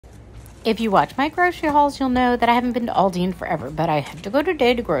If you watch my grocery hauls, you'll know that I haven't been to Aldi in forever, but I have to go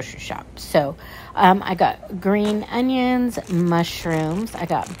today to grocery shop. So I got green onions, mushrooms, I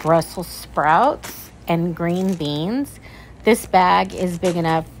got Brussels sprouts, and green beans. This bag is big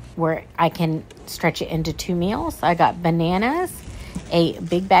enough where I can stretch it into 2 meals. I got bananas, a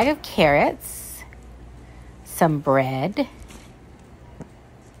big bag of carrots, some bread,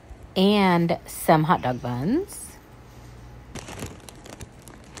 and some hot dog buns.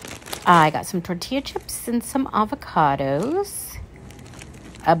 I got some tortilla chips and some avocados,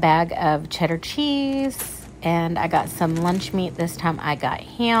 a bag of cheddar cheese, and I got some lunch meat. This time I got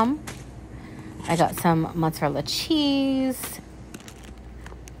ham. I got some mozzarella cheese,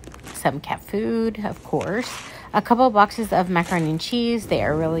 some cat food, of course, a couple of boxes of macaroni and cheese. They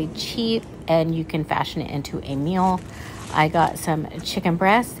are really cheap, and you can fashion it into a meal. I got some chicken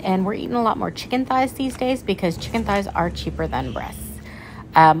breasts, and we're eating a lot more chicken thighs these days because chicken thighs are cheaper than breasts.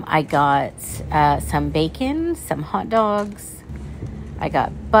 I got some bacon, some hot dogs. I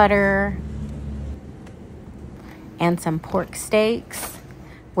got butter and some pork steaks,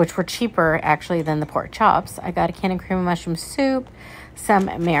 which were cheaper actually than the pork chops. I got a can of cream of mushroom soup, some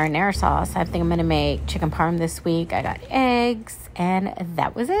marinara sauce. I think I'm going to make chicken parm this week. I got eggs, and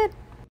that was it.